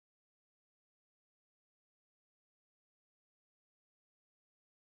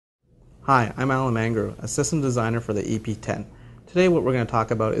Hi, I'm Alan Mangro, a system designer for the EP10. Today what we're going to talk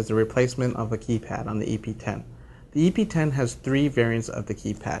about is the replacement of a keypad on the EP10. The EP10 has three variants of the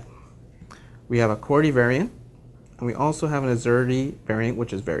keypad. We have a QWERTY variant, and we also have an AZERTY variant,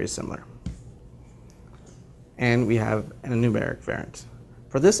 which is very similar. And we have a numeric variant.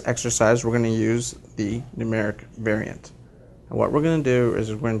 For this exercise, we're going to use the numeric variant. And what we're going to do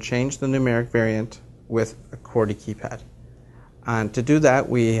is we're going to change the numeric variant with a QWERTY keypad. And to do that,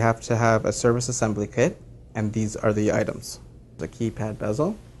 we have to have a service assembly kit, and these are the items. The keypad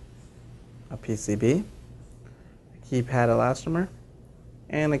bezel, a PCB, a keypad elastomer,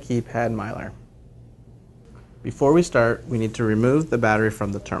 and a keypad mylar. Before we start, we need to remove the battery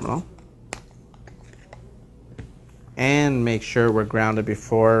from the terminal and make sure we're grounded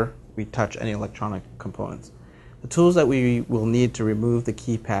before we touch any electronic components. The tools that we will need to remove the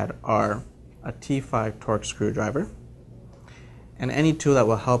keypad are a T5 torque screwdriver, and any tool that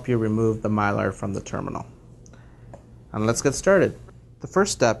will help you remove the mylar from the terminal. And let's get started. The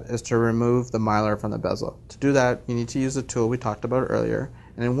first step is to remove the mylar from the bezel. To do that, you need to use the tool we talked about earlier,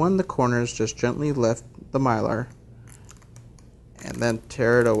 and in one of the corners, just gently lift the mylar and then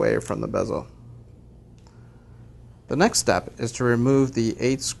tear it away from the bezel. The next step is to remove the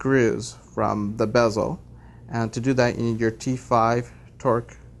 8 screws from the bezel, and to do that, you need your T5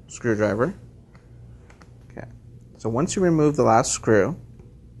 torque screwdriver. So once you remove the last screw,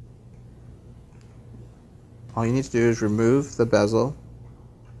 all you need to do is remove the bezel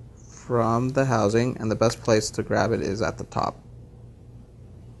from the housing, and the best place to grab it is at the top.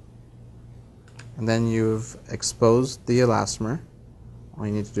 And then you've exposed the elastomer. All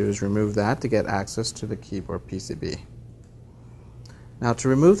you need to do is remove that to get access to the keyboard PCB. Now to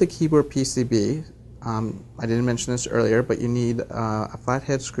remove the keyboard PCB, I didn't mention this earlier, but you need a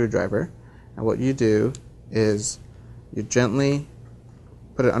flathead screwdriver, and what you do is you gently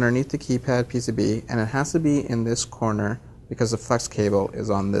put it underneath the keypad PCB, and it has to be in this corner because the flex cable is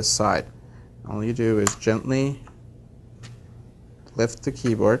on this side. All you do is gently lift the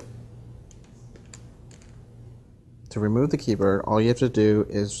keyboard. To remove the keyboard, all you have to do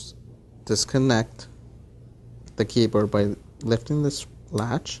is disconnect the keyboard by lifting this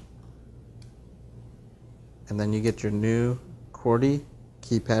latch, and then you get your new QWERTY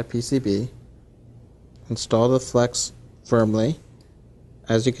keypad PCB. Install the flex firmly.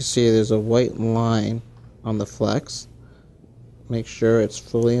 As you can see, there's a white line on the flex. Make sure it's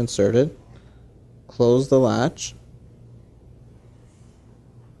fully inserted. Close the latch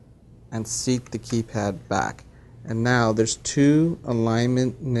and seat the keypad back. And now there's 2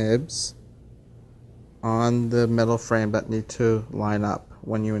 alignment nibs on the metal frame that need to line up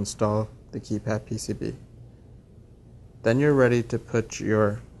when you install the keypad PCB. Then you're ready to put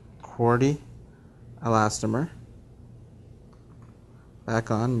your QWERTY elastomer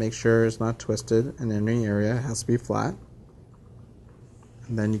back on. Make sure it's not twisted in any area. It has to be flat.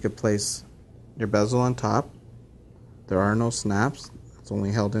 And then you could place your bezel on top. There are no snaps. It's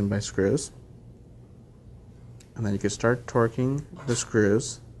only held in by screws. And then you can start torquing the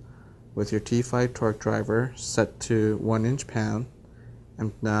screws with your T5 torque driver set to 1" pound.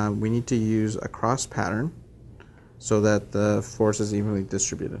 And we need to use a cross pattern so that the force is evenly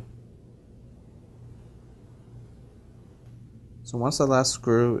distributed. So once the last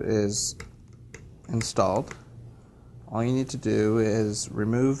screw is installed, all you need to do is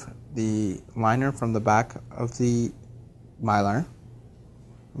remove the liner from the back of the mylar,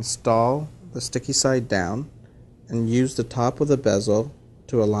 install the sticky side down, and use the top of the bezel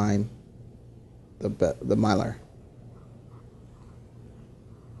to align the mylar.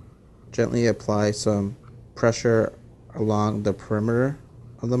 Gently apply some pressure along the perimeter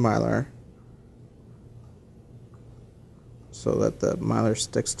of the mylar so that the mylar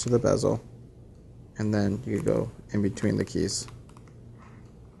sticks to the bezel, and then you go in between the keys.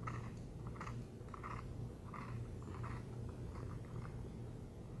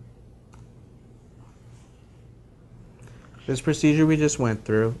 This procedure we just went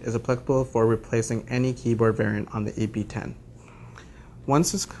through is applicable for replacing any keyboard variant on the EP10.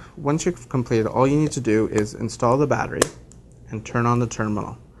 Once you've completed, all you need to do is install the battery and turn on the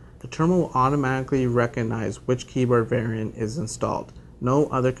terminal. The terminal will automatically recognize which keyboard variant is installed. No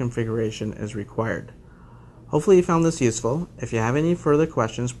other configuration is required. Hopefully you found this useful. If you have any further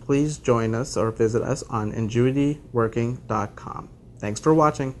questions, please join us or visit us on ingenuityworking.com. Thanks for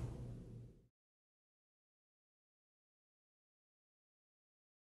watching.